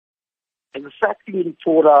exactly in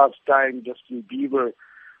 4 hours' time, Justin Bieber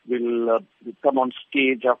will come on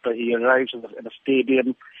stage after he arrives at a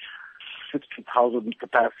stadium, 60,000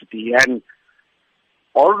 capacity, and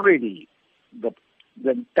already the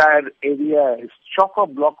entire area is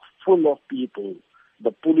chock-a-block full of people.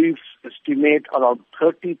 The police estimate around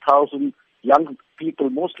 30,000 young people,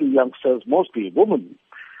 mostly youngsters, mostly women,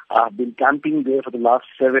 have been camping there for the last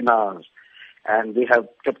 7 hours. And they have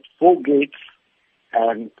kept 4 gates,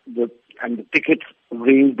 and the tickets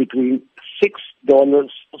range between $60 to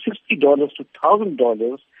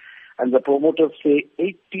 $1,000, and the promoters say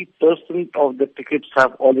 80% of the tickets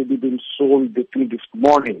have already been sold between this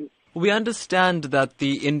morning. We understand that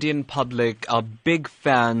the Indian public are big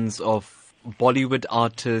fans of Bollywood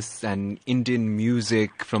artists and Indian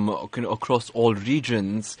music from across all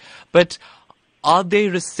regions, but are they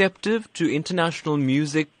receptive to international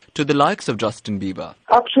music, to the likes of Justin Bieber?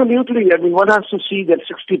 Absolutely. I mean, one has to see that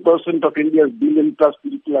 60% of India's billion-plus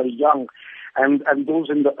people are young, and those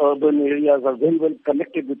in the urban areas are very well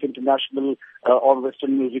connected with international or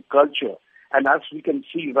Western music culture. And as we can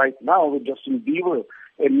see right now with Justin Bieber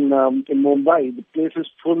in Mumbai, the place is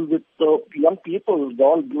full with young people,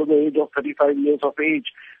 all below the age of 35 years of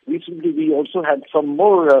age. Recently, we also had some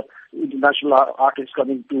more international artists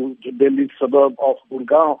coming to Delhi's suburb of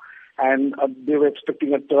Gurgaon, and they were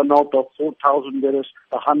expecting a turnout of 4,000, whereas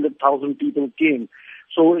 100,000 people came.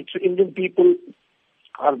 So it's Indian people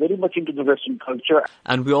are very much into the Western culture.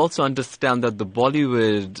 And we also understand that the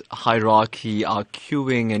Bollywood hierarchy are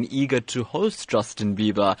queuing and eager to host Justin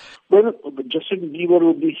Bieber. Well, Justin Bieber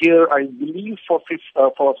will be here, I believe, for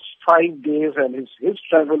 5 days, and his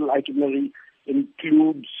travel itinerary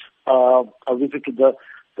includes a visit to the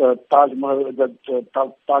Taj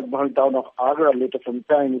Mahal town of Agra later from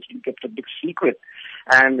time, which will kept a big secret.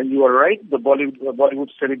 And you are right, the Bollywood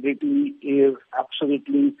celebrity is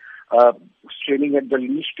absolutely straining at the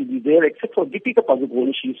leash to be there, except for Deepika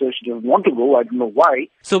Padukone. She says she doesn't want to go. I don't know why.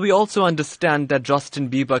 So we also understand that Justin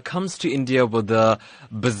Bieber comes to India with a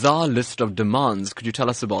bizarre list of demands. Could you tell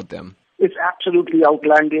us about them? It's absolutely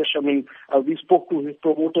outlandish. I mean, we spoke to his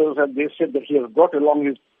promoters, and they said that he has brought along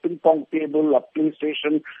his ping-pong table, a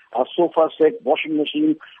PlayStation, a sofa set, washing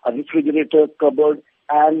machine, a refrigerator, cupboard,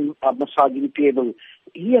 and a massaging table.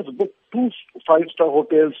 He has booked 2 5-star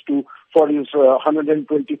hotels for his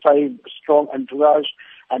 125-strong entourage,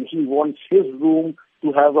 and he wants his room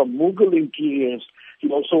to have a Mughal interiors. He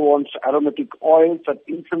also wants aromatic oils and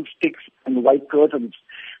incense sticks and white curtains.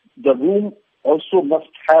 The room also must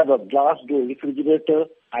have a glass door refrigerator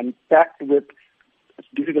and packed with, it's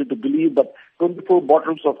difficult to believe, but 24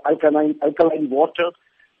 bottles of alkaline water,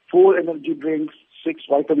 4 energy drinks, 6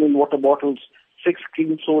 vitamin water bottles, 6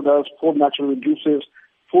 cream sodas, 4 natural juices,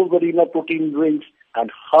 4 vanilla protein drinks,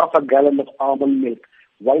 and half a gallon of almond milk,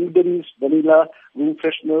 wild berries, vanilla, room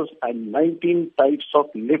fresheners, and 19 types of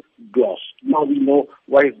lip gloss. Now we know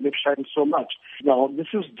why his lip shines so much. Now, this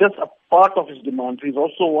is just a part of his demands. He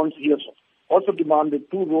has also demanded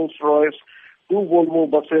 2 Rolls Royce, 2 Volvo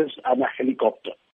buses, and a helicopter.